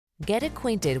Get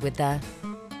acquainted with the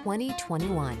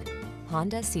 2021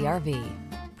 Honda CR-V.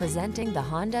 Presenting the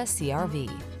Honda CR-V,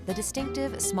 the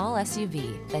distinctive small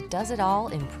SUV that does it all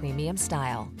in premium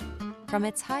style. From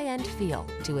its high-end feel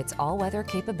to its all-weather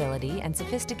capability and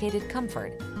sophisticated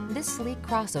comfort, this sleek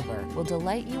crossover will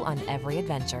delight you on every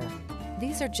adventure.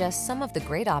 These are just some of the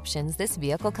great options this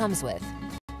vehicle comes with: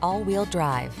 all-wheel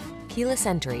drive, keyless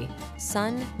entry,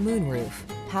 sun, moonroof,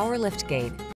 power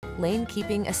liftgate, lane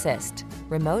keeping assist,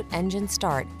 remote engine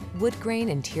start, wood grain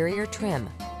interior trim,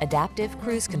 adaptive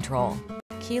cruise control,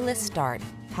 keyless start,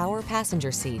 power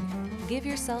passenger seat. Give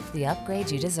yourself the upgrade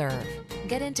you deserve.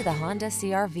 Get into the Honda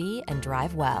CR-V and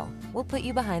drive well. We'll put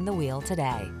you behind the wheel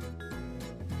today.